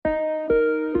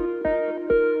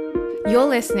You're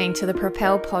listening to the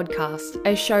Propel Podcast,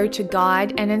 a show to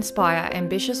guide and inspire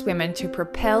ambitious women to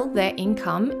propel their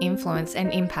income, influence,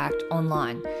 and impact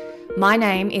online. My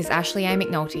name is Ashley A.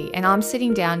 McNulty, and I'm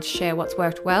sitting down to share what's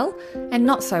worked well and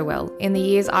not so well in the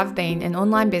years I've been an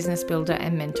online business builder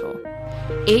and mentor.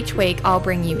 Each week, I'll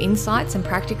bring you insights and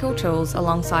practical tools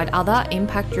alongside other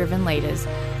impact-driven leaders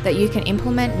that you can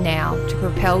implement now to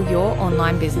propel your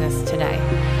online business today.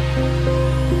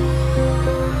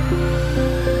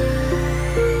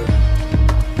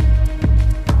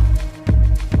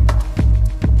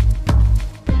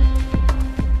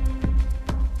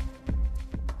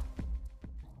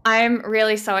 I'm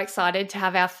really so excited to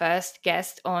have our first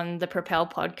guest on the Propel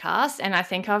podcast, and I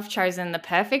think I've chosen the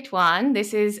perfect one.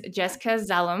 This is Jessica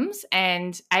Zalums,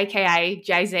 and aka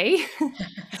Jay-Z.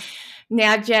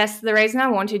 Now, Jess, the reason I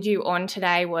wanted you on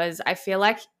today was I feel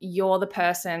like you're the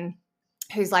person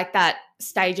who's like that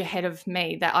stage ahead of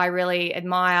me that I really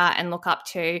admire and look up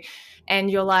to,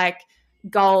 and you're like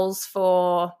goals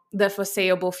for the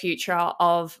foreseeable future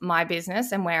of my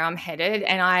business and where I'm headed.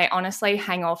 And I honestly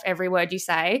hang off every word you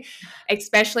say,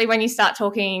 especially when you start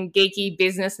talking geeky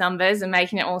business numbers and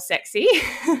making it all sexy.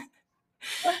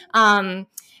 And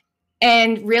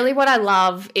really what I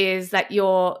love is that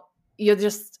you're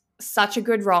just such a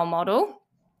good role model.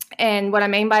 And what I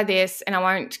mean by this, and I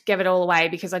won't give it all away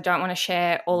because I don't want to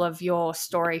share all of your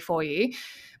story for you,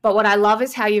 but what I love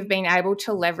is how you've been able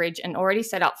to leverage an already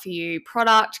set up for you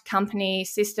product, company,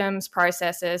 systems,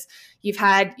 processes. You've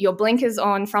had your blinkers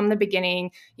on from the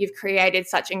beginning. You've created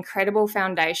such incredible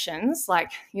foundations.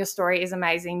 Like, your story is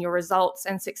amazing, your results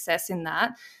and success in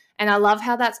that. And I love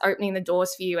how that's opening the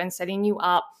doors for you and setting you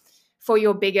up for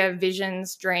your bigger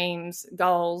visions, dreams,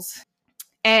 goals.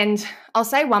 And I'll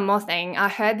say one more thing. I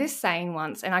heard this saying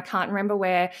once, and I can't remember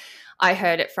where I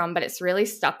heard it from, but it's really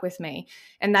stuck with me.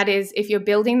 And that is, if you're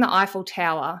building the Eiffel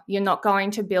Tower, you're not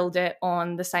going to build it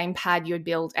on the same pad you'd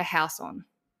build a house on.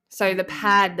 So the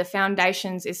pad, the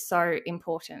foundations is so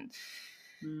important.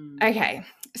 Okay,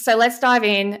 so let's dive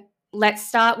in. Let's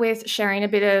start with sharing a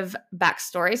bit of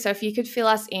backstory. So if you could fill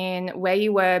us in where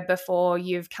you were before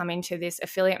you've come into this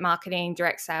affiliate marketing,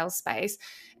 direct sales space,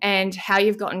 and how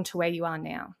you've gotten to where you are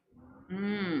now.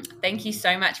 Thank you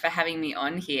so much for having me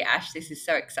on here, Ash. This is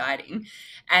so exciting.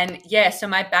 And yeah, so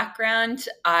my background,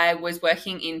 I was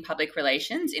working in public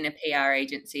relations in a PR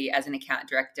agency as an account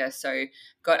director. So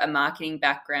got a marketing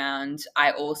background.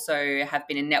 I also have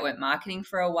been in network marketing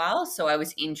for a while. So I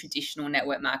was in traditional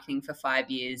network marketing for 5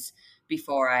 years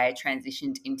before I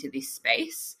transitioned into this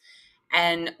space.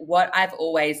 And what I've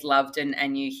always loved,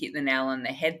 and you hit the nail on the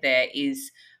head there,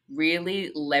 is really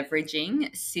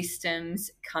leveraging systems,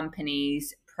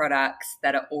 companies, products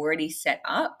that are already set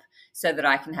up so that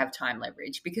I can have time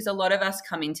leverage. Because a lot of us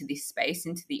come into this space,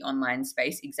 into the online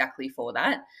space, exactly for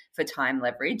that, for time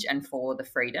leverage and for the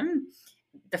freedom.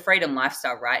 The freedom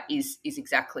lifestyle, right, is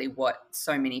exactly what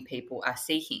so many people are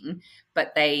seeking,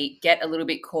 but they get a little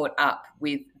bit caught up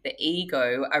with the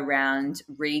ego around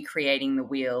recreating the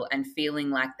wheel and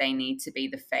feeling like they need to be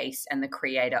the face and the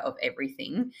creator of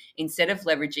everything instead of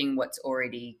leveraging what's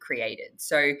already created.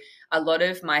 So a lot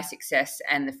of my success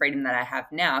and the freedom that I have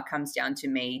now comes down to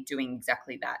me doing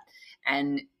exactly that.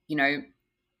 And, you know,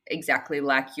 exactly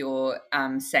like you're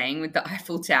saying with the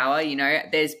Eiffel Tower, you know,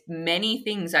 there's many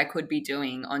things I could be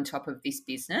doing on top of this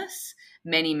business,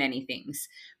 many things.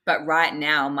 But right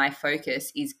now, my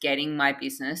focus is getting my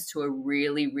business to a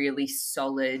really, really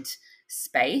solid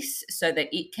space so that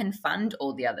it can fund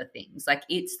all the other things. Like,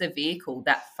 it's the vehicle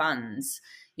that funds,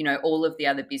 you know, all of the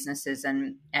other businesses.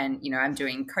 And you know, I'm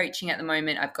doing coaching at the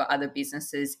moment. I've got other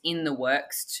businesses in the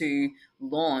works to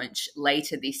launch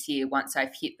later this year once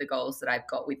I've hit the goals that I've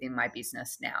got within my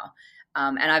business now.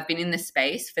 And I've been in the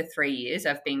space for 3 years.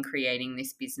 I've been creating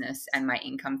this business and my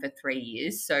income for 3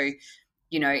 years. So,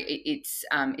 you know, it's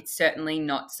certainly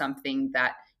not something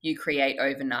that you create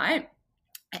overnight.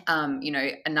 You know,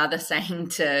 another saying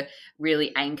to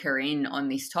really anchor in on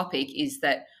this topic is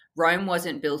that Rome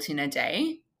wasn't built in a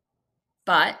day,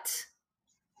 but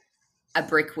a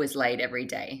brick was laid every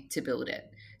day to build it.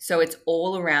 So it's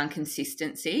all around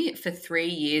consistency. For 3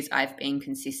 years, I've been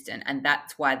consistent. And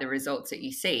that's why the results that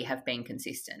you see have been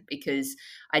consistent, because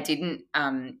I didn't,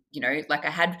 you know, like,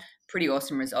 I had pretty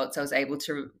awesome results. I was able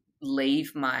to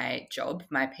leave my job,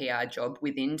 my PR job,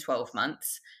 within 12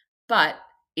 months, but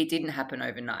it didn't happen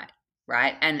overnight.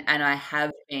 Right. And I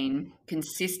have been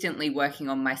consistently working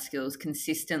on my skills,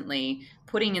 consistently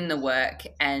putting in the work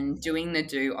and doing the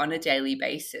do on a daily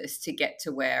basis to get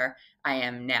to where I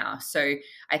am now. So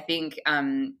I think,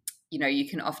 you know, you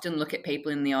can often look at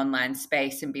people in the online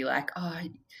space and be like, oh,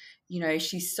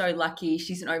 she's so lucky,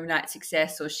 she's an overnight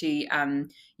success, or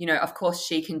of course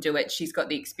she can do it, she's got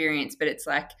the experience. But it's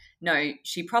like, no,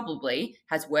 she probably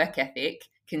has work ethic,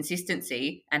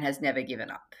 consistency, and has never given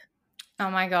up. Oh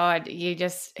my God, you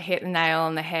just hit the nail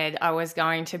on the head. I was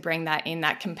going to bring that in,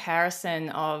 that comparison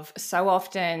of so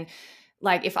often,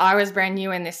 like if I was brand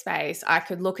new in this space, I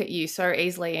could look at you so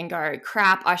easily and go,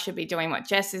 crap, I should be doing what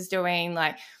Jess is doing.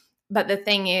 Like, but the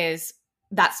thing is,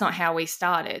 that's not how we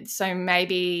started. So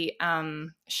maybe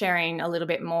sharing a little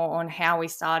bit more on how we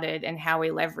started and how we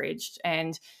leveraged.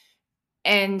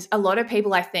 And a lot of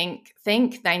people, I think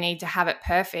they need to have it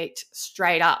perfect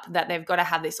straight up, that they've got to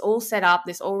have this all set up,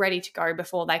 this all ready to go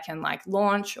before they can like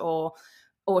launch or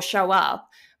show up.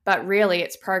 But really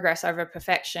it's progress over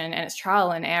perfection, and it's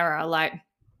trial and error. Like,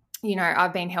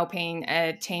 I've been helping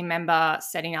a team member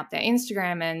setting up their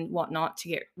Instagram and whatnot to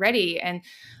get ready. And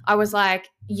I was like,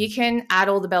 you can add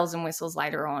all the bells and whistles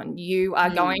later on. You are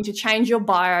going to change your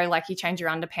bio like you change your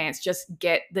underpants. Just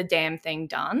get the damn thing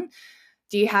done.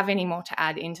 Do you have any more to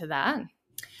add into that?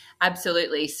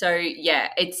 Absolutely. So yeah,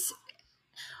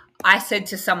 I said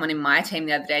to someone in my team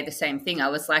the other day the same thing. I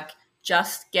was like,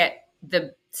 just get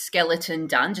the skeleton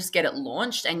done, just get it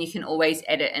launched, and you can always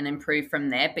edit and improve from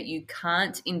there. But you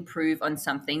can't improve on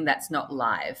something that's not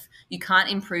live. You can't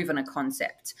improve on a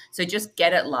concept. So just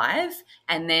get it live,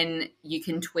 and then you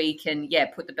can tweak and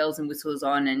put the bells and whistles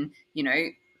on, and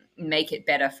make it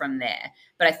better from there.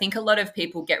 But I think a lot of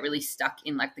people get really stuck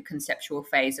in like the conceptual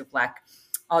phase of like,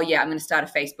 oh yeah, I'm going to start a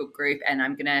Facebook group and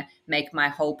I'm going to make my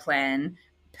whole plan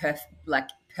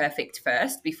perfect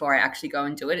first before I actually go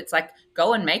and do it. It's like,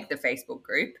 go and make the Facebook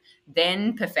group,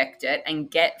 then perfect it and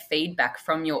get feedback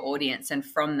from your audience and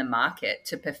from the market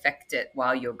to perfect it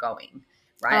while you're going,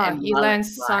 right? Oh, And you while learn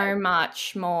it's live. so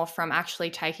much more from actually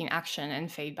taking action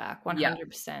and feedback, Yeah.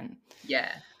 100%.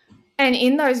 Yeah. And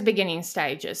in those beginning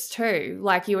stages too,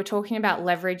 like you were talking about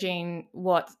leveraging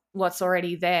what's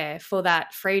already there for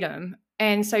that freedom.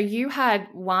 And so you had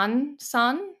one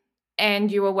son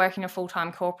and you were working a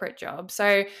full-time corporate job.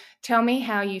 So tell me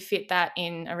how you fit that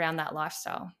in around that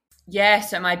lifestyle. Yeah,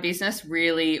 so my business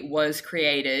really was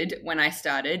created when I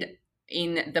started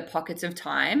in the pockets of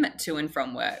time to and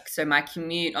from work. So my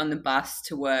commute on the bus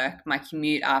to work, my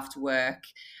commute after work,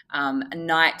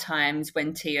 night times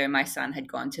when Tio, my son,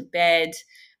 had gone to bed.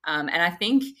 And I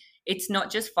think it's not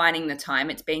just finding the time,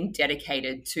 it's being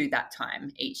dedicated to that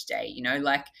time each day.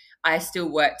 Like I still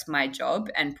worked my job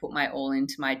and put my all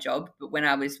into my job. But when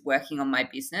I was working on my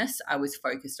business, I was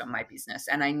focused on my business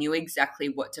and I knew exactly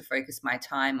what to focus my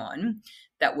time on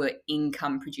that were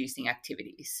income producing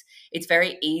activities. It's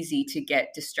very easy to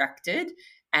get distracted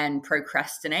and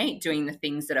procrastinate doing the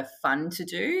things that are fun to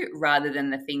do rather than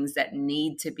the things that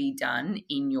need to be done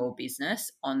in your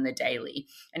business on the daily.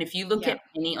 And if you look Yeah. at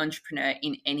any entrepreneur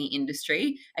in any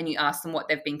industry and you ask them what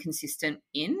they've been consistent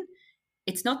in,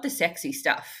 it's not the sexy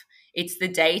stuff. It's the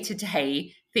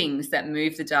day-to-day things that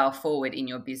move the dial forward in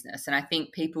your business. And I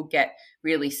think people get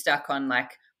really stuck on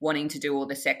like wanting to do all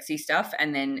the sexy stuff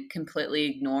and then completely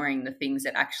ignoring the things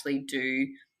that actually do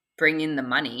bring in the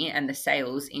money and the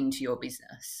sales into your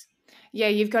business. Yeah,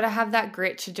 you've got to have that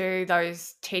grit to do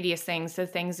those tedious things, the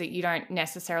things that you don't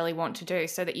necessarily want to do,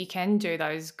 so that you can do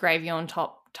those gravy on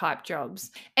top type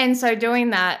jobs. And so doing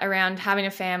that around having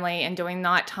a family and doing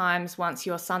night times once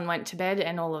your son went to bed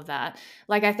and all of that,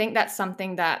 like I think that's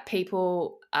something that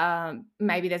people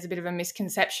maybe there's a bit of a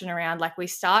misconception around. Like we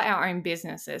start our own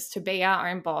businesses to be our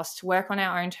own boss, to work on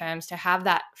our own terms, to have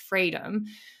that freedom,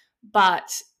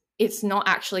 but it's not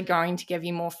actually going to give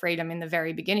you more freedom in the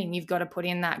very beginning. You've got to put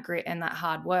in that grit and that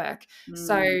hard work.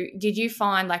 So did you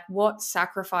find like what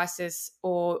sacrifices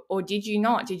or did you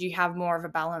not? Did you have more of a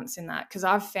balance in that? Because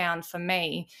I've found for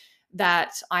me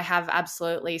that I have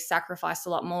absolutely sacrificed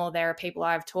a lot more. There are people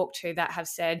I've talked to that have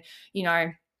said,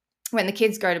 when the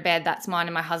kids go to bed, that's mine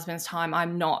and my husband's time.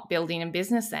 I'm not building a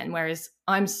business then. Whereas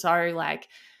I'm so like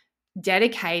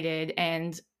dedicated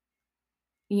and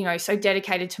so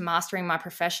dedicated to mastering my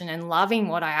profession and loving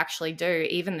what I actually do,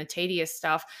 even the tedious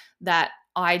stuff, that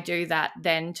I do that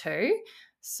then too.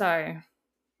 So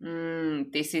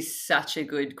this is such a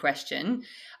good question.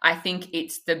 I think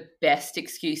it's the best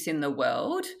excuse in the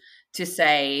world to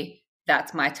say,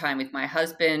 that's my time with my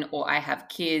husband, or I have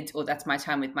kids, or that's my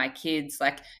time with my kids.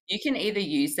 Like you can either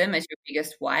use them as your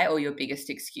biggest why or your biggest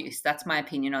excuse. That's my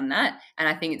opinion on that. And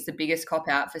I think it's the biggest cop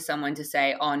out for someone to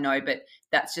say, oh no, but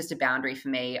that's just a boundary for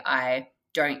me. I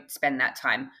don't spend that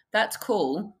time. That's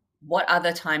cool. What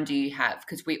other time do you have?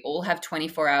 Because we all have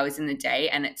 24 hours in the day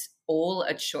and it's all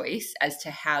a choice as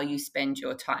to how you spend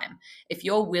your time. If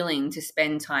you're willing to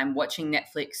spend time watching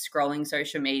Netflix, scrolling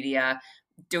social media,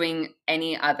 doing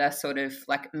any other sort of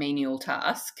like menial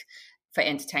task for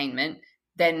entertainment,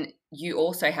 then you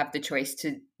also have the choice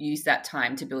to use that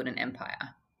time to build an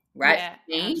empire, right? Yeah,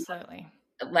 For me, absolutely.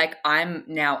 like I'm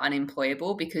now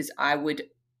unemployable because I would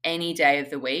any day of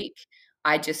the week,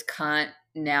 I just can't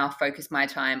now focus my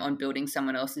time on building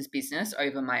someone else's business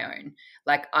over my own.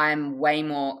 Like I'm way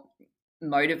more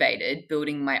motivated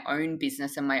building my own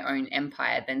business and my own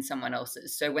empire than someone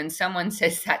else's. So when someone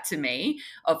says that to me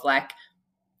of like,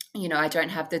 I don't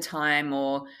have the time,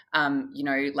 or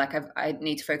like I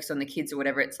need to focus on the kids or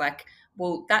whatever, it's like,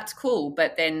 well, that's cool,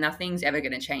 but then nothing's ever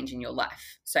going to change in your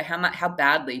life. So how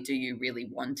badly do you really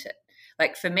want it?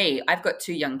 Like for me, I've got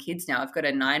two young kids now. I've got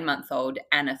a 9-month old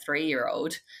and a 3-year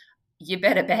old. You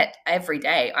better bet every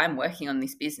day I'm working on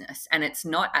this business, and it's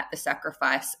not at the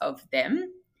sacrifice of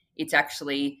them. It's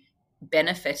actually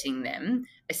benefiting them,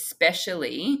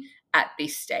 especially at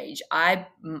this stage.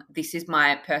 This is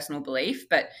my personal belief,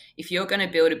 but if you're going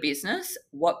to build a business,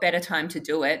 what better time to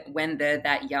do it when they're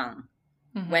that young?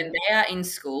 When Hmm. they are in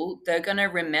school, they're going to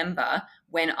remember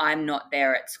when I'm not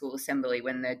there at school assembly,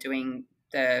 when they're doing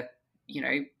the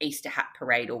Easter hat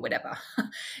parade or whatever,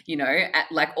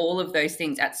 at like all of those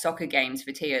things, at soccer games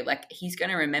for Tio. Like he's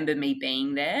going to remember me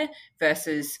being there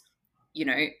versus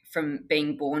from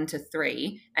being born to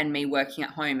 3 and me working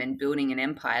at home and building an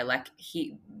empire. Like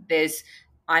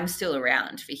I'm still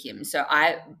around for him. So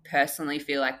I personally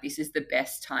feel like this is the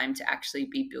best time to actually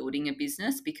be building a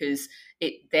business, because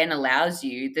it then allows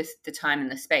you the time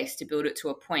and the space to build it to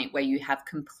a point where you have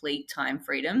complete time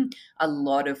freedom, a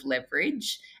lot of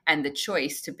leverage, and the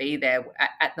choice to be there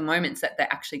at the moments that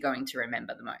they're actually going to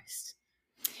remember the most.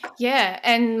 Yeah,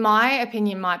 and my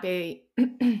opinion might be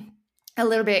a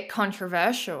little bit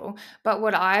controversial, but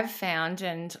what I've found,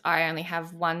 and I only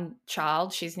have one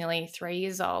child, she's nearly 3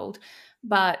 years old,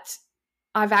 but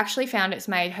I've actually found it's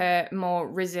made her more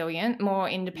resilient, more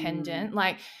Mm, independent.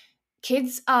 Like,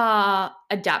 kids are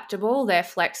adaptable, they're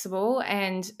flexible,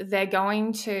 and they're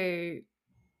going to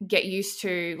get used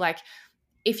to, like,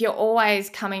 if you're always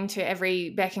coming to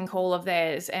every beck and call of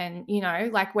theirs, and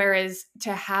like, whereas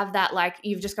to have that, like,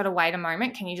 you've just got to wait a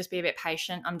moment, can you just be a bit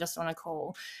patient, I'm just on a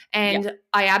call. yeah. And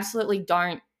I absolutely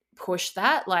don't push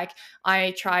that. Like,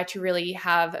 I try to really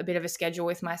have a bit of a schedule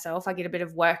with myself. I get a bit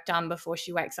of work done before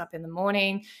she wakes up in the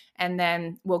morning, and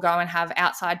then we'll go and have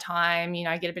outside time,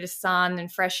 get a bit of sun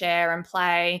and fresh air and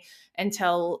play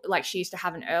until, like, she used to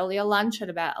have an earlier lunch at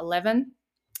about 11,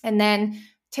 and then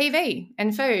TV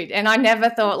and food. And I never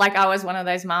thought, like, I was one of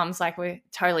those mums, like, we're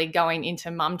totally going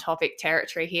into mum topic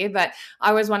territory here, but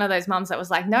I was one of those mums that was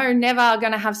like, no, never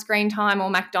going to have screen time or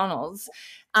McDonald's.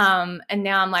 And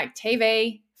now I'm like,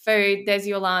 TV, food, there's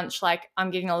your lunch. Like,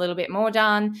 I'm getting a little bit more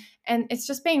done. And it's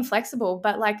just being flexible.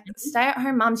 But like, stay at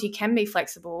home mums, you can be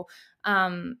flexible.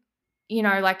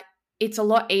 Like, it's a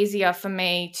lot easier for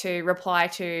me to reply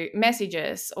to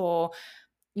messages or,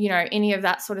 any of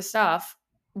that sort of stuff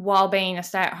while being a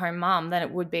stay-at-home mum than it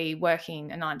would be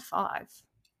working a 9 to 5.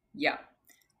 Yeah.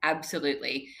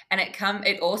 Absolutely. And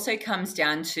it also comes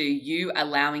down to you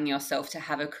allowing yourself to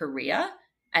have a career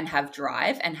and have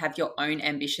drive and have your own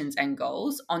ambitions and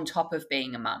goals on top of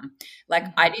being a mum. Like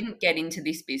I Mm-hmm. didn't get into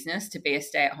this business to be a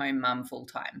stay-at-home mum full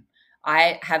time.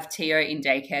 I have Tio in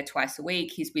daycare twice a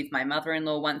week. He's with my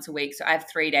mother-in-law once a week. So I have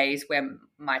 3 days where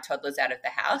my toddler's out of the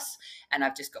house and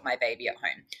I've just got my baby at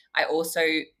home. I also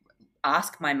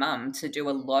ask my mum to do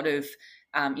a lot of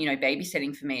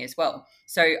babysitting for me as well.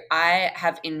 So I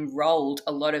have enrolled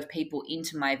a lot of people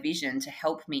into my vision to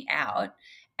help me out.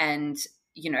 And,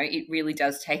 it really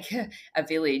does take a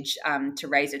village to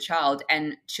raise a child.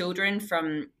 And children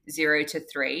from 0 to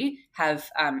 3 have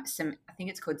I think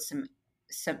it's called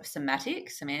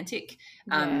semantic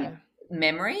um, Yeah.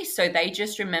 memory. So they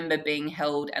just remember being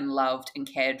held and loved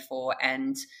and cared for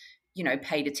and,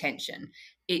 paid attention.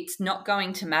 It's not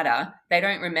going to matter. They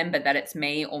don't remember that it's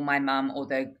me or my mum or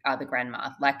the other grandma.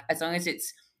 Like, as long as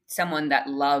it's someone that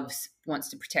loves, wants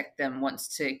to protect them,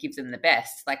 wants to give them the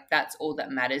best, like, that's all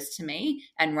that matters to me.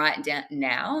 And right down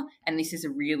now, and this is a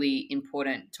really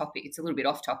important topic, it's a little bit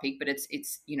off topic, but it's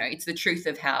the truth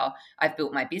of how I've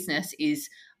built my business is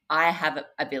I have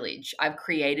a village. I've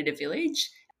created a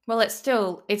village. Well,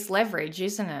 it's leverage,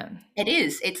 isn't it? It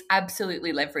is. It's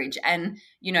absolutely leverage. And,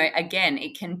 again,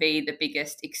 it can be the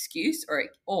biggest excuse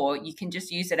or you can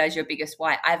just use it as your biggest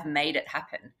why. I've made it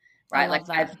happen, I right? Like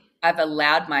love that. I've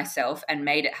allowed myself and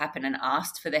made it happen and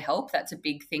asked for the help. That's a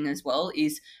big thing as well,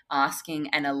 is asking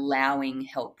and allowing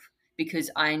help,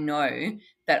 because I know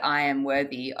that I am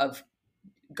worthy of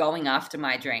going after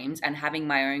my dreams and having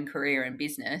my own career and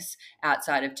business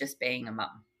outside of just being a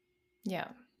mum. Yeah.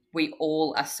 we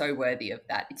all are so worthy of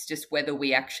that. It's just whether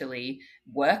we actually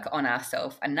work on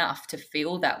ourselves enough to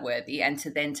feel that worthy and to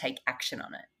then take action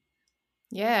on it.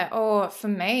 Yeah. Or for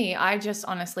me, I just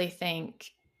honestly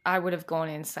think I would have gone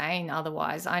insane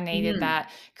otherwise. I needed Mm.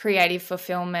 that creative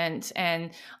fulfillment.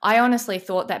 And I honestly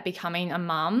thought that becoming a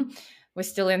mum, we're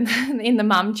still in in the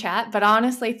mum chat, but I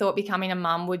honestly thought becoming a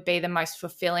mum would be the most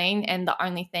fulfilling and the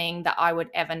only thing that I would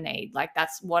ever need. Like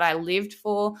that's what I lived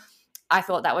for. I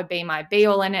thought that would be my be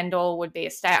all and end all, would be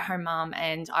a stay-at-home mum,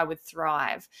 and I would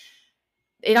thrive.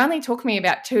 It only took me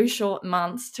about 2 short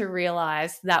months to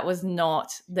realize that was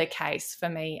not the case for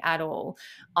me at all.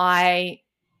 I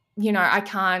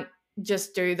can't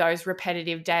just do those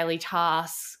repetitive daily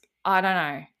tasks. I don't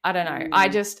know.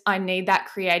 Mm. I need that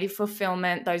creative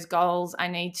fulfillment, those goals. I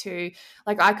need to,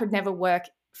 like, I could never work,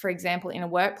 for example, in a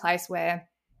workplace where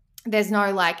there's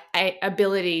no like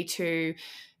ability to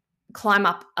climb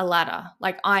up a ladder.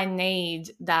 Like, I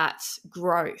need that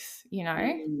growth.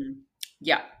 Mm.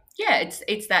 Yeah. Yeah,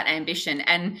 it's that ambition.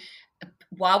 And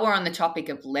while we're on the topic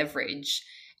of leverage,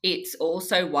 it's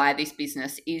also why this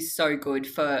business is so good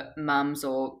for mums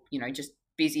or, just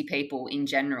busy people in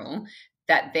general,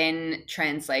 that then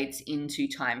translates into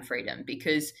time freedom.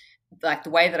 Because like the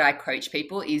way that I coach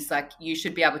people is like, you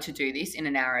should be able to do this in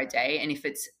an hour a day. And if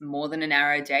it's more than an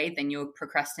hour a day, then you're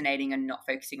procrastinating and not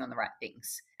focusing on the right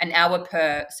things. An hour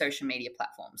per social media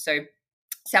platform. So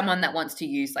someone that wants to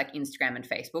use like Instagram and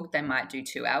Facebook, they might do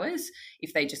 2 hours.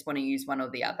 If they just want to use one or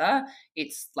the other,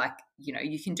 it's like,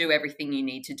 you can do everything you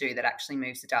need to do that actually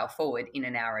moves the dial forward in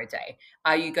an hour a day.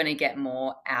 Are you going to get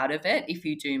more out of it if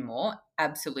you do more?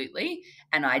 Absolutely.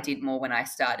 And I did more when I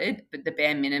started, but the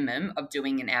bare minimum of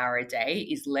doing an hour a day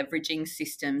is leveraging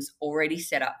systems already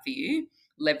set up for you,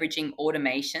 leveraging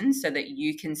automation so that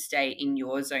you can stay in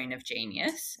your zone of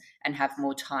genius and have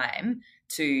more time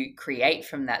to create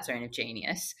from that zone of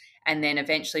genius. And then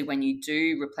eventually, when you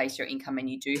do replace your income and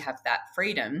you do have that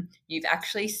freedom, you've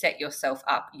actually set yourself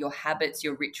up, your habits,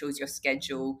 your rituals, your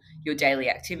schedule, your daily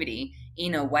activity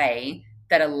in a way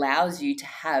that allows you to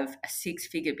have a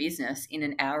 6-figure business in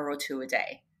an hour or two a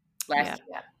day. Like,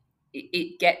 Yeah.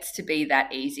 it gets to be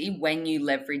that easy when you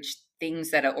leverage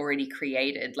things that are already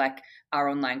created, like our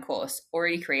online course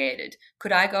already created.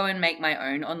 Could I go and make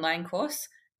my own online course?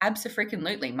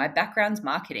 Absolutely. My background's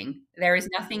marketing. There is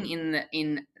nothing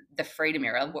in the freedom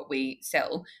era, what we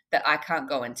sell, that I can't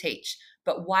go and teach.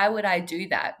 But why would I do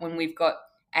that when we've got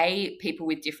people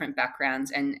with different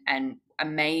backgrounds and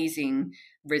amazing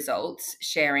results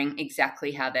sharing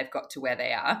exactly how they've got to where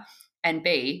they are, and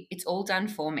B, it's all done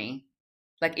for me.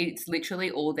 Like, it's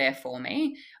literally all there for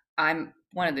me. I'm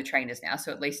one of the trainers now,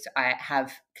 so at least I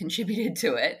have contributed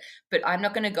to it. But I'm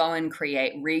not going to go and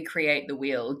recreate the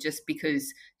wheel just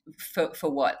because for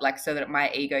what? Like, so that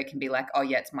my ego can be like, oh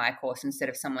yeah, it's my course instead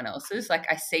of someone else's. Like,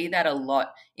 I see that a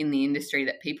lot in the industry,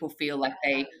 that people feel like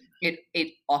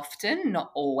it often,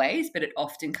 not always, but it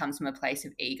often comes from a place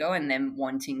of ego and them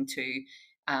wanting to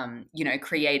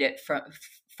create it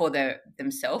for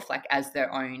themselves, like as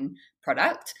their own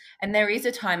product. And there is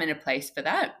a time and a place for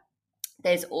that.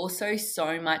 There's also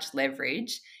so much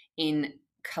leverage in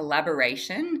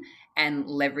collaboration and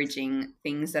leveraging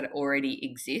things that already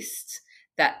exist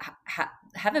that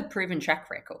have a proven track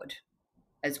record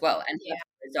as well and have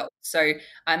results. So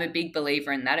I'm a big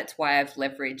believer in that. It's why I've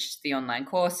leveraged the online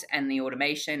course and the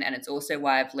automation, and it's also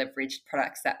why I've leveraged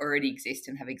products that already exist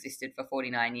and have existed for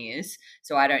 49 years.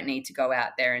 So I don't need to go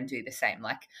out there and do the same.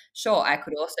 Like, sure, I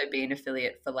could also be an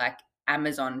affiliate for like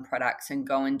Amazon products and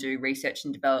go and do research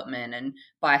and development and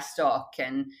buy stock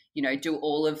and do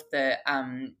all of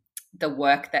the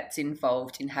work that's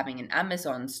involved in having an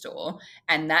Amazon store,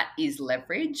 and that is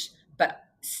leverage. But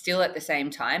still, at the same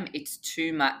time, it's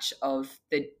too much of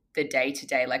the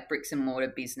day-to-day, like bricks and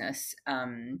mortar business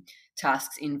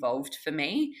tasks involved for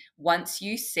me. Once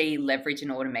you see leverage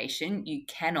and automation, you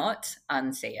cannot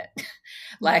unsee it.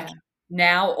 Like, Yeah.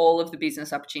 now all of the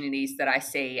business opportunities that I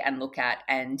see and look at,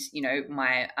 and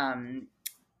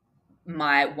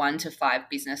my 1 to 5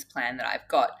 business plan that I've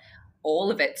got,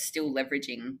 all of it's still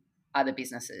leveraging other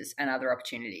businesses and other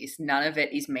opportunities. None of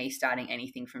it is me starting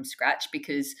anything from scratch,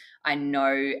 because I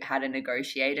know how to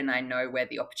negotiate and I know where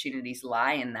the opportunities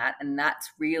lie in that. And that's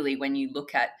really, when you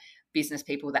look at business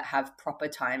people that have proper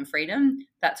time freedom,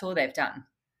 that's all they've done.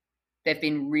 They've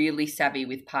been really savvy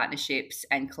with partnerships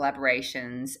and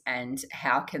collaborations and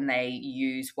how can they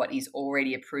use what is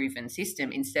already a proven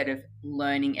system instead of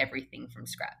learning everything from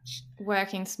scratch.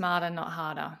 Working smarter, not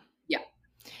harder. Yeah.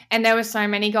 And there were so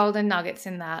many golden nuggets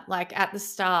in that. Like at the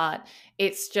start,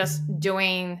 it's just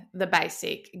doing the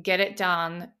basic, get it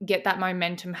done, get that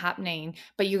momentum happening.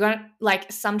 But you're going to,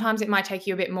 like, sometimes it might take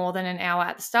you a bit more than an hour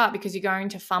at the start because you're going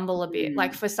to fumble a bit.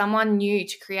 Like for someone new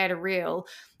to create a reel,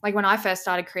 like when I first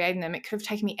started creating them, it could have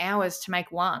taken me hours to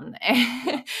make one.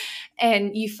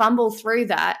 And you fumble through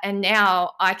that. And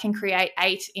now I can create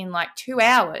 8 in like 2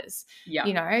 hours. Yeah.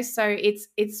 You know, so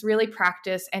it's really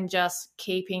practice and just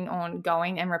keeping on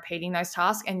going and repeating those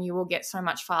tasks, and you will get so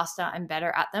much faster and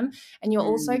better at them. And you'll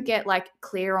also get like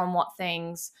clear on what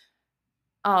things,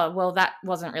 oh well, that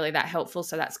wasn't really that helpful,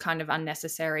 so that's kind of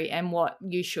unnecessary, and what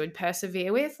you should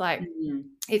persevere with. Like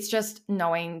it's just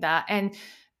knowing that. And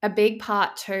a big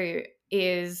part too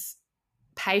is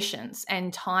patience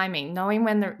and timing, knowing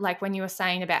when the, like when you were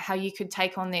saying about how you could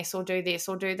take on this or do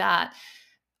that.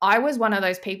 I was one of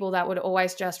those people that would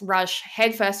always just rush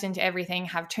headfirst into everything,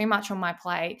 have too much on my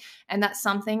plate. And that's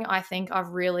something I think I've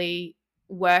really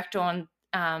worked on.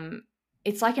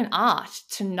 It's like an art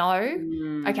to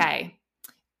know, okay,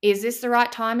 is this the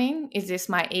right timing? Is this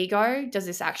my ego? Does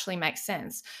this actually make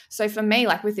sense? So for me,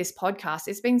 like with this podcast,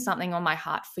 it's been something on my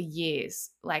heart for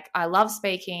years. Like I love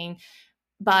speaking,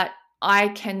 but I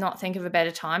cannot think of a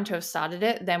better time to have started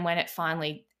it than when it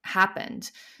finally happened.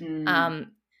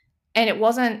 And it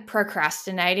wasn't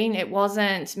procrastinating. It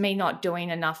wasn't me not doing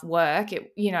enough work,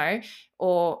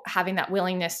 or having that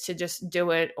willingness to just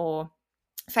do it or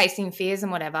facing fears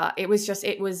and whatever. It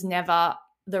was never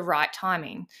the right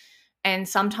timing. And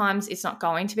sometimes it's not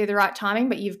going to be the right timing,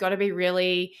 but you've got to be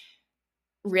really,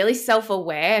 really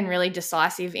self-aware and really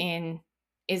decisive in,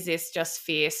 is this just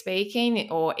fear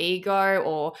speaking or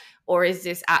ego, or is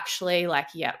this actually like,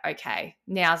 yeah, okay,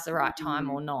 now's the right time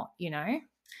or not,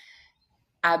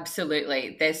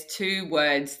 Absolutely. There's 2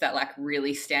 words that like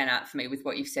really stand out for me with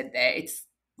what you've said there. It's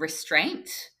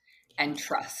restraint and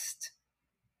trust.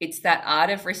 It's that art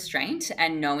of restraint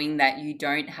and knowing that you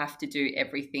don't have to do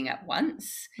everything at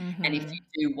once. And if you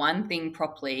do one thing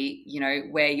properly,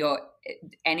 where your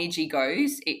energy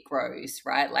goes, it grows,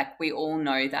 right? Like we all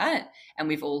know that, and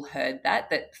we've all heard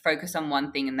that focus on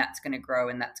one thing and that's going to grow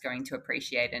and that's going to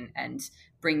appreciate and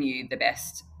bring you the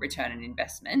best return on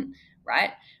investment,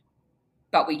 right?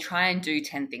 But we try and do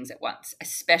 10 things at once,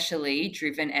 especially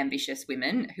driven, ambitious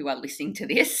women who are listening to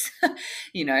this.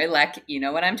 You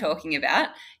know what I'm talking about.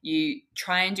 You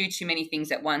try and do too many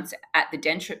things at once at the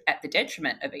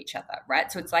detriment of each other, right?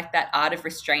 So it's like that art of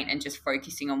restraint and just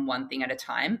focusing on one thing at a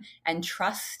time and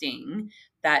trusting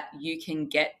that you can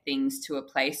get things to a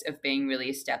place of being really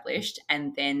established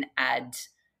and then add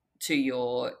to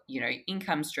your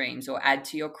income streams, or add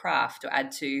to your craft, or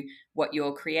add to what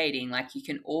you're creating. Like you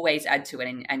can always add to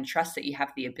it, and trust that you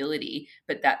have the ability,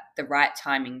 but that the right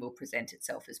timing will present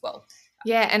itself as well.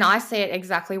 Yeah, and I see it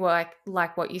exactly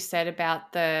like what you said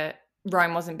about the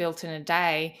Rome wasn't built in a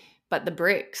day, but the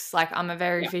bricks. Like I'm a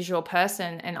very visual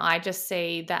person, and I just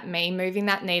see that me moving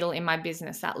that needle in my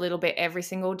business that little bit every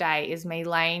single day is me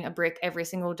laying a brick every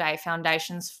single day,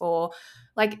 foundations for,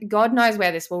 like, God knows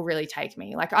where this will really take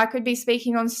me. Like I could be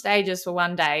speaking on stages for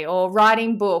one day or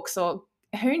writing books, or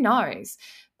who knows,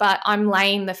 but I'm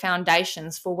laying the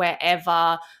foundations for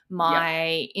wherever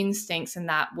my instincts and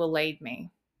that will lead me.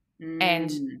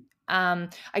 And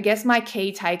I guess my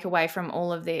key takeaway from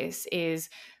all of this is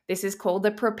called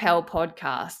the Propel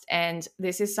podcast. And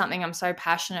this is something I'm so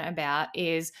passionate about,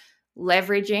 is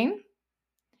leveraging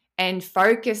and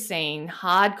focusing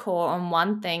hardcore on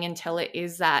one thing until it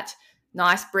is that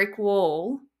nice brick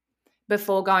wall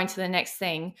before going to the next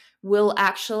thing will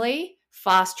actually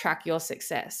fast track your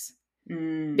success.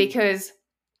 Because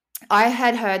I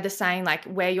had heard the saying, like,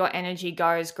 where your energy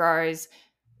goes, grows,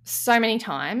 so many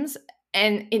times,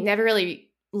 and it never really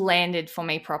landed for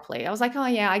me properly. I was like, oh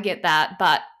yeah, I get that.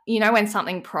 But when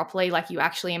something properly, like, you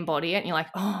actually embody it and you're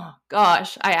like, oh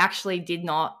gosh, I actually did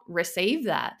not receive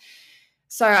that.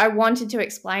 So I wanted to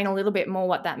explain a little bit more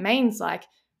what that means. Like,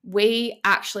 we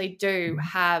actually do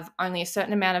have only a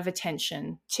certain amount of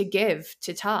attention to give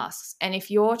to tasks. And if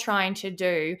you're trying to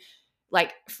do,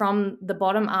 like, from the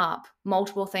bottom up,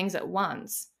 multiple things at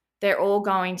once, they're all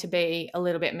going to be a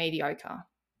little bit mediocre.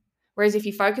 Whereas if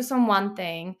you focus on one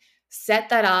thing, set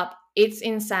that up, it's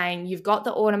insane. You've got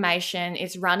the automation.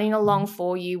 It's running along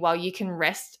for you while you can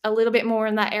rest a little bit more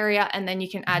in that area, and then you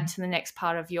can add to the next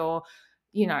part of your,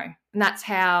 and that's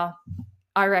how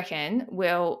I reckon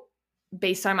we'll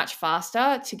be so much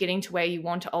faster to getting to where you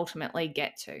want to ultimately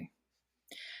get to.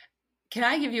 Can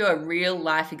I give you a real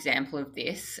life example of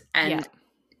this? And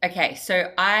okay,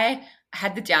 so I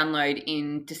had the download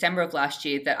in December of last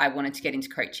year that I wanted to get into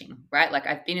coaching, right? Like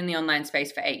I've been in the online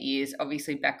space for 8 years,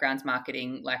 obviously background's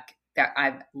marketing, like that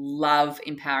I love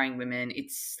empowering women.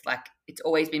 It's like, it's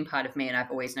always been part of me, and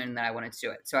I've always known that I wanted to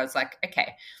do it. So I was like,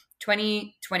 okay,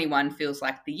 2021 feels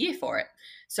like the year for it.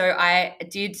 So I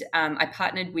did, I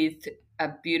partnered with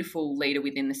a beautiful leader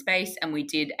within the space, and we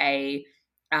did a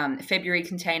February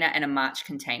container and a March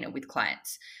container with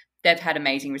clients. They've had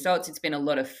amazing results. It's been a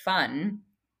lot of fun.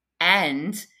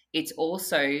 And it's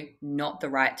also not the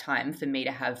right time for me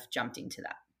to have jumped into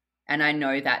that. And I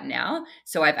know that now.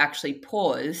 So I've actually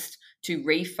paused to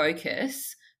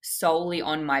refocus solely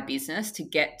on my business to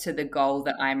get to the goal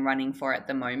that I'm running for at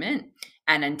the moment.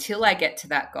 And until I get to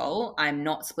that goal, I'm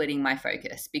not splitting my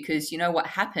focus, because you know what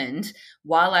happened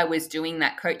while I was doing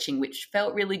that coaching, which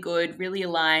felt really good, really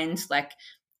aligned, like,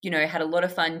 had a lot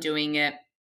of fun doing it.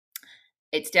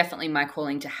 It's definitely my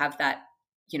calling to have that,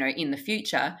 in the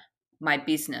future. My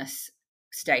business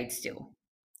stayed still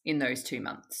in those 2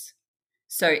 months.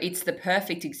 So it's the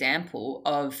perfect example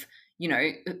of,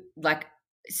 like,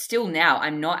 still now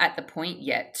I'm not at the point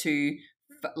yet to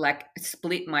like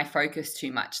split my focus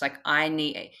too much. Like,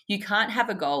 you can't have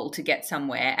a goal to get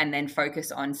somewhere and then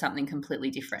focus on something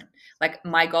completely different. Like,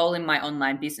 my goal in my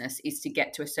online business is to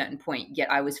get to a certain point,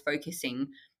 yet I was focusing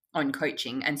on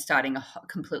coaching and starting a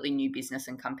completely new business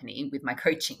and company with my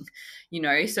coaching,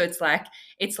 so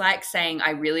it's like saying,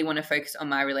 I really want to focus on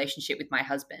my relationship with my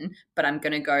husband, but I'm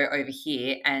going to go over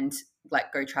here and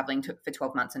like go traveling for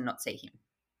 12 months and not see him,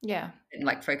 Yeah. and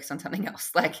like focus on something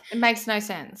else. Like, It makes no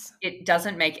sense. it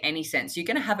doesn't make any sense. You're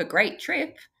going to have a great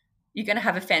trip. You're going to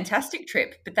have a fantastic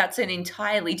trip, but that's an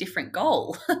entirely different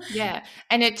goal. Yeah.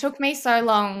 And it took me so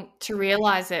long to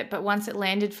realize it, but once it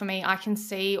landed for me, I can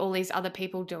see all these other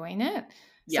people doing it.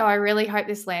 So Yep. I really hope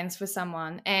this lands for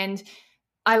someone. And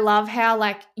I love how,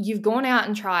 like, you've gone out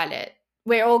and tried it.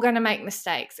 We're all going to make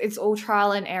mistakes. It's all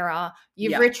trial and error.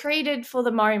 You've Yep. retreated for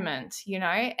the moment,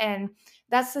 and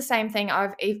that's the same thing.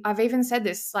 I've even said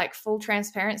this, like, full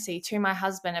transparency to my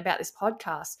husband about this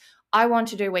podcast. I want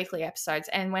to do weekly episodes,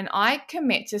 and when I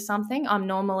commit to something, I'm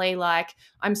normally like,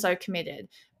 I'm so committed.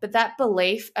 But that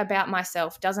belief about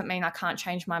myself doesn't mean I can't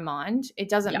change my mind. It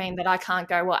doesn't Yep. mean that I can't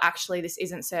go, well, actually, this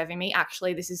isn't serving me.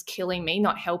 Actually, this is killing me,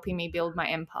 not helping me build my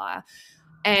empire.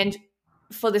 And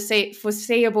for the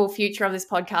foreseeable future of this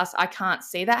podcast, I can't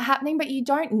see that happening, but you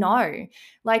don't know.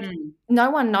 Like, no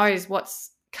one knows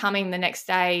what's coming the next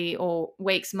day or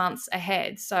weeks, months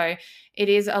ahead. So it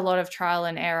is a lot of trial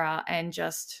and error, and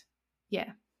just,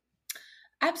 yeah.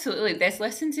 Absolutely. There's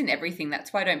lessons in everything.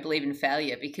 That's why I don't believe in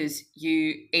failure, because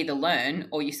you either learn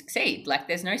or you succeed. Like,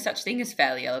 there's no such thing as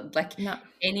failure. Like, No.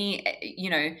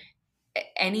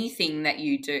 anything that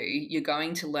you do, you're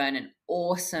going to learn an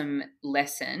awesome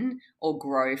lesson or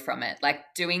grow from it.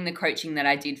 Like, doing the coaching that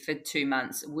I did for 2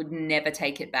 months, would never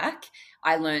take it back.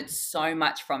 I learned so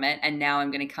much from it, and now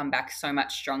I'm going to come back so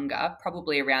much stronger,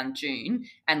 probably around June,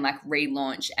 and like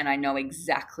relaunch, and I know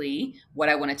exactly what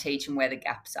I want to teach and where the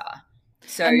gaps are.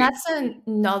 So, And that's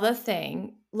another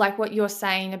thing, like what you're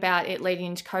saying about it leading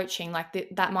into coaching,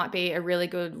 like that might be a really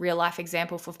good real life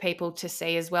example for people to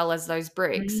see, as well as those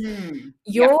bricks. yeah.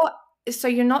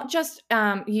 You're not just,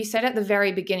 you said at the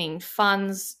very beginning,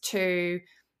 funds to,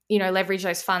 leverage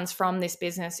those funds from this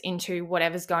business into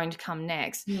whatever's going to come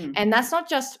next. And that's not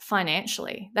just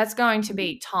financially, that's going to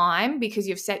be time, because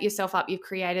you've set yourself up, you've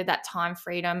created that time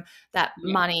freedom, that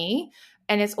money,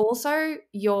 and it's also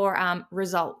your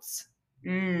results.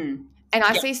 And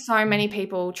I see so many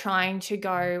people trying to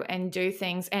go and do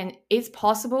things, and it's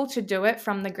possible to do it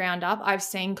from the ground up. I've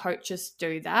seen coaches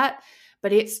do that,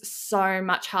 but it's so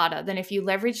much harder than if you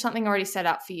leverage something already set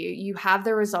up for you. You have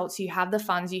the results, you have the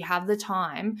funds, you have the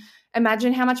time.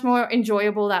 Imagine how much more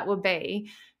enjoyable that would be,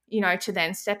 to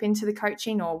then step into the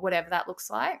coaching or whatever that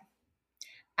looks like.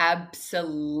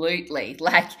 Absolutely.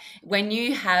 Like, when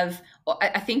you have,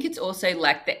 I think it's also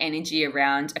like the energy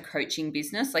around a coaching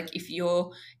business. Like, if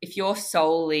you're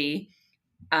solely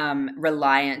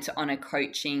reliant on a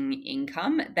coaching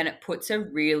income, then it puts a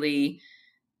really,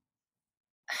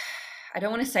 I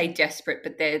don't want to say desperate,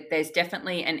 but there's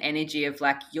definitely an energy of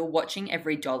like, you're watching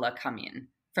every dollar come in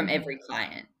from every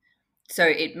client. So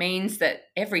it means that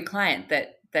every client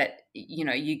that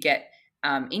you get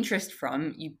interest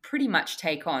from, you pretty much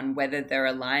take on, whether they're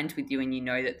aligned with you and you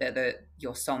know that they're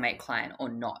your soulmate client or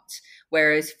not.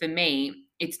 Whereas for me,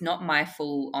 it's not my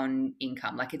full on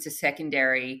income. Like, it's a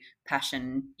secondary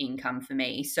passion income for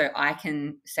me. So I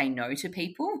can say no to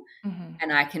people.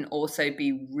 And I can also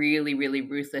be really, really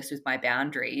ruthless with my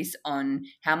boundaries on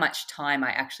how much time I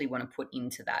actually want to put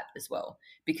into that as well.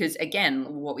 Because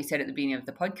again, what we said at the beginning of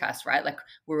the podcast, right? Like,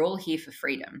 we're all here for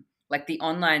freedom. Like the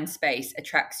online space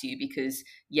attracts you because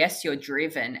yes, you're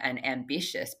driven and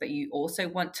ambitious, but you also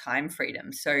want time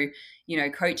freedom. So,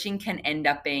 coaching can end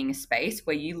up being a space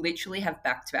where you literally have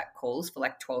back-to-back calls for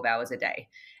like 12 hours a day,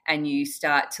 and you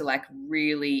start to like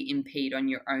really impede on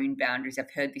your own boundaries.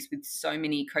 I've heard this with so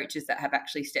many coaches that have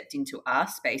actually stepped into our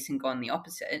space and gone the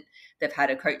opposite. They've had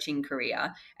a coaching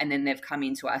career and then they've come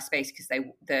into our space because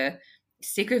they're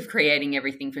sick of creating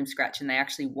everything from scratch, and they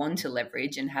actually want to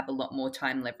leverage and have a lot more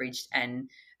time leveraged, and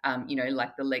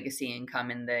like the legacy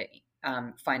income and the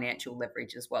financial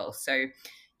leverage as well. So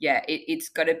yeah, it's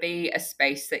got to be a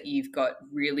space that you've got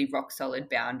really rock solid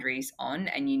boundaries on,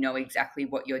 and you know exactly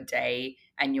what your day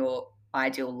and your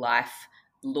ideal life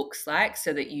looks like,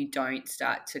 so that you don't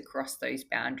start to cross those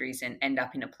boundaries and end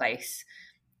up in a place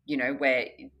where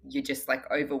you're just like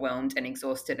overwhelmed and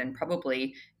exhausted, and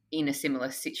probably in a similar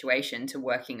situation to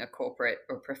working a corporate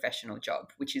or professional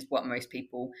job, which is what most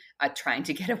people are trying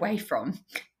to get away from,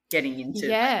 getting into that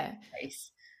Yeah.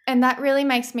 space. And that really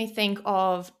makes me think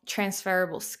of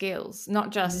transferable skills,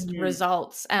 not just Mm,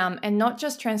 results, and not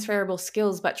just transferable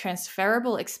skills, but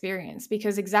transferable experience.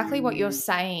 Because exactly what you're mm,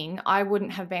 saying, I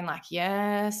wouldn't have been like,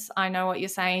 yes, I know what you're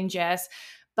saying, Jess.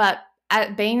 But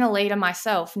at being a leader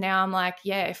myself, now I'm like,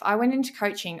 yeah, if I went into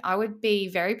coaching, I would be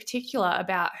very particular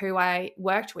about who I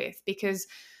worked with, because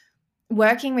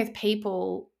working with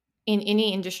people in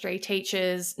any industry,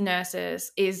 teachers,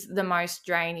 nurses, is the most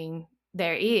draining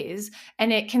there is,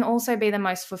 and it can also be the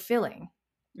most fulfilling.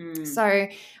 mm, So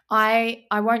I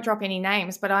won't drop any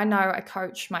names, but I know a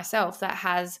coach myself that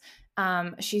has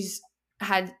she's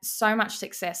had so much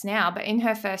success now, but in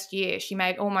her first year she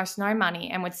made almost no money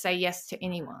and would say yes to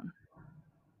anyone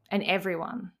and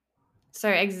everyone. So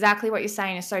exactly what you're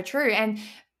saying is so true.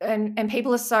 And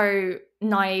people are so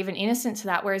naive and innocent to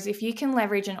that. Whereas if you can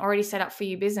leverage an already set up for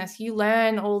you business, you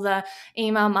learn all the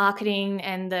email marketing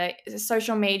and the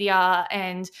social media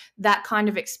and that kind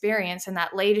of experience and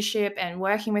that leadership and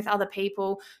working with other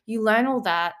people. You learn all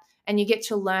that, and you get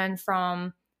to learn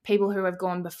from people who have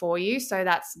gone before you. So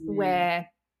that's mm. where,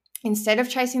 instead of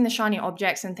chasing the shiny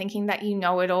objects and thinking that you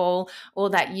know it all, or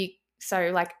that you,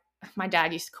 so like my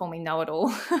dad used to call me know it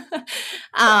all.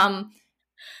 um,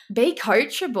 be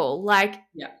coachable. Like,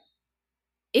 Yeah,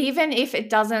 even if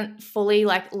it doesn't fully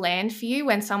like land for you,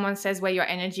 when someone says where your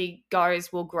energy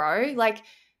goes will grow, like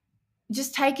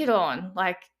just take it on.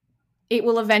 Like, it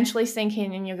will eventually sink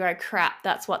in and you'll go, crap,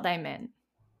 that's what they meant.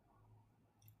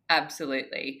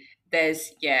 absolutely.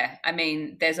 There's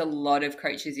a lot of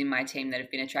coaches in my team that have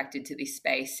been attracted to this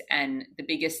space. And the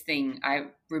biggest thing, I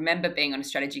remember being on a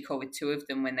strategy call with two of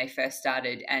them when they first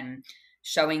started and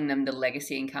showing them the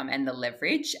legacy income and the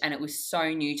leverage. And it was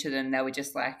so new to them. They were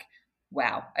just like,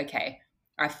 wow, okay,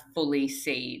 I fully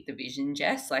see the vision,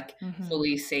 Jess, like Mm-hmm.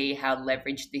 fully see how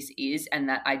leveraged this is, and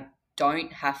that I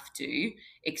don't have to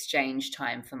exchange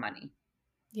time for money,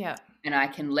 Yeah. and I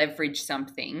can leverage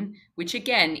something, which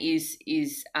again is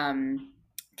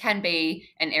can be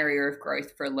an area of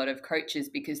growth for a lot of coaches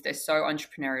because they're so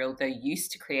entrepreneurial. They're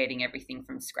used to creating everything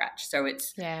from scratch, so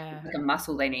it's Yeah. like a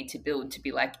muscle they need to build to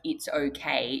be like, it's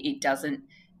okay. It doesn't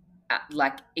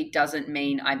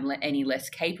mean any less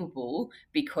capable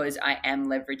because I am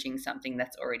leveraging something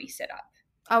that's already set up.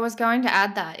 I was going to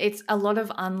add that it's a lot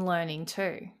of unlearning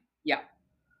too, Yeah,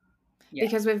 yeah,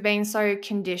 because we've been so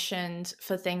conditioned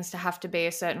for things to have to be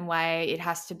a certain way. It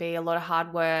has to be a lot of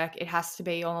hard work. It has to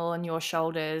be all on your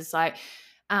shoulders. Like,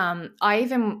 I've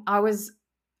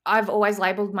always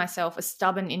labeled myself a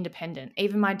stubborn independent.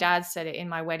 Even my dad said it in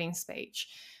my wedding speech.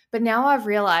 But now I've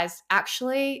realized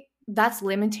actually that's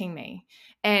limiting me.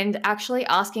 And actually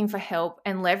asking for help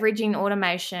and leveraging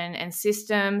automation and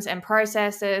systems and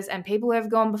processes and people who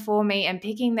have gone before me and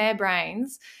picking their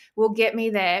brains will get me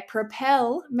there,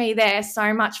 propel me there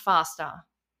so much faster.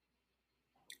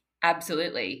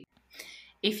 absolutely.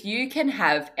 If you can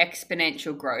have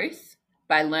exponential growth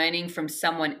by learning from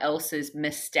someone else's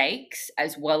mistakes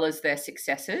as well as their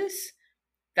successes,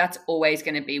 that's always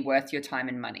going to be worth your time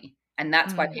and money. And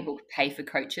that's why Mm. people pay for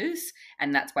coaches,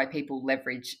 and that's why people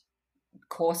leverage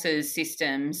courses,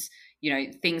 systems,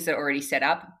 things that are already set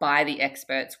up by the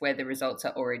experts where the results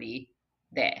are already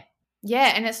there.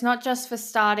 Yeah, and it's not just for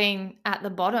starting at the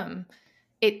bottom.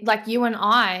 It, like, you and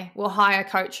I will hire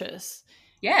coaches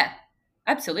Yeah,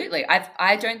 absolutely.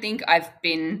 I don't think I've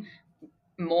been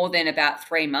more than about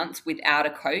 3 months without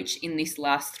a coach in this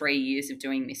last 3 years of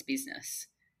doing this business.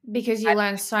 because you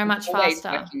learn so I'm much always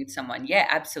faster, working with someone. Yeah,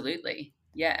 absolutely.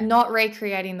 Yeah. not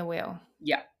recreating the wheel.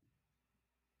 Yeah.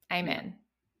 Yeah. Amen.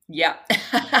 Yeah.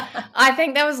 I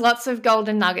think there was lots of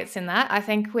golden nuggets in that. I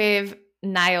think we've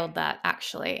nailed that,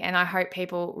 actually. And I hope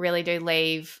people really do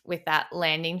leave with that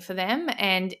landing for them.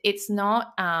 And it's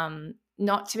not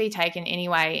to be taken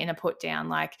anyway in a put down.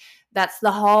 Like, that's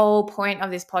the whole point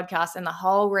of this podcast, and the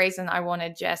whole reason I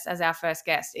wanted Jess as our first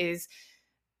guest is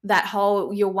that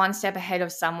whole, you're one step ahead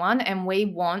of someone, and we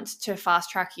want to fast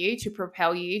track you, to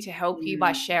propel you, to help you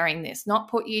by sharing this, not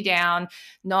put you down,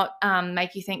 not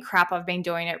make you think, crap, I've been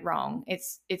doing it wrong.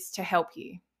 It's to help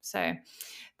you. So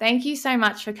thank you so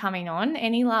much for coming on.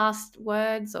 Any last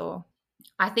words? Or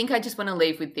I think I just want to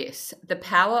leave with this. The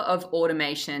power of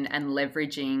automation and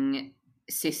leveraging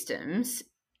systems,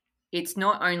 it's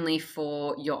not only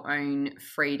for your own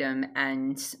freedom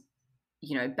and,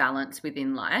 you know, balance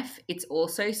within life, it's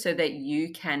also so that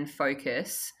you can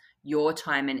focus your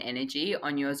time and energy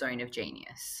on your zone of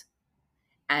genius.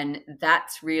 And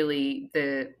that's really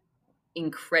the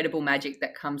incredible magic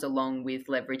that comes along with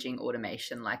leveraging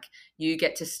automation. Like, you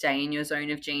get to stay in your zone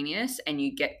of genius, and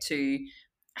you get to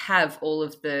have all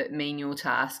of the menial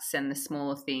tasks and the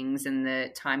smaller things and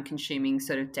the time consuming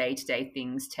sort of day-to-day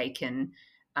things taken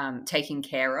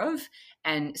care of.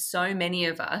 And so many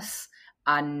of us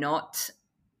are not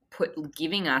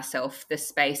giving ourselves the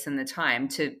space and the time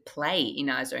to play in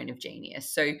our zone of genius.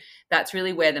 So that's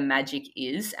really where the magic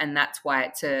is, and that's why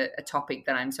it's a topic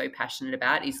that I'm so passionate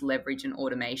about, is leverage and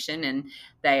automation. And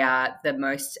they are the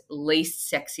most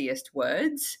least sexiest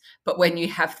words, but when you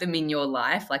have them in your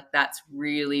life, like, that's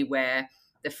really where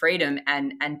the freedom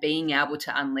and being able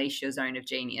to unleash your zone of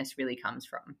genius really comes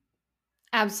from.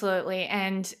 absolutely.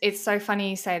 And it's so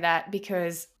funny you say that,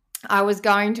 because I was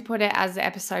going to put it as the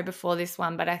episode before this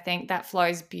one, but I think that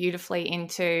flows beautifully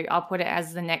into, I'll put it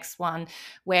as the next one,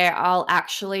 where I'll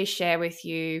actually share with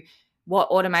you what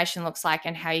automation looks like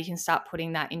and how you can start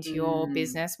putting that into your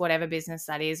business, whatever business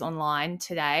that is online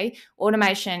today.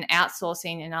 Automation,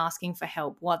 outsourcing, and asking for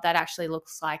help, what that actually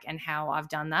looks like and how I've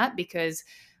done that. Because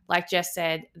like Jess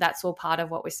said, that's all part of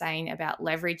what we're saying about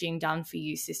leveraging done for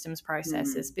you systems,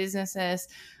 processes, businesses,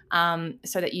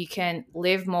 so that you can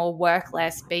live more, work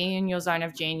less, be in your zone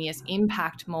of genius,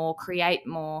 impact more, create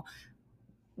more.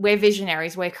 We're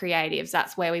visionaries, we're creatives.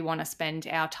 That's where we want to spend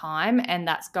our time. And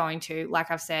that's going to,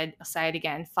 like I've said, I'll say it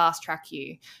again, fast track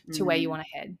you to where you want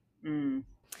to head.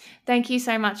 Thank you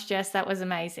so much, Jess. That was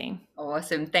amazing.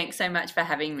 Awesome. Thanks so much for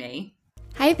having me.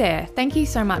 Hey there, thank you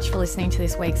so much for listening to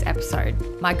this week's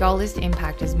episode. My goal is to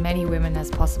impact as many women as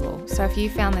possible. So if you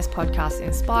found this podcast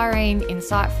inspiring,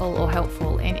 insightful, or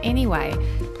helpful in any way,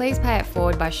 please pay it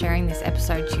forward by sharing this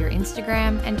episode to your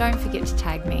Instagram, and don't forget to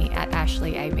tag me at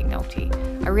Ashley A. McNulty.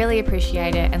 I really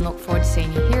appreciate it and look forward to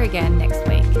seeing you here again next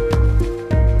week.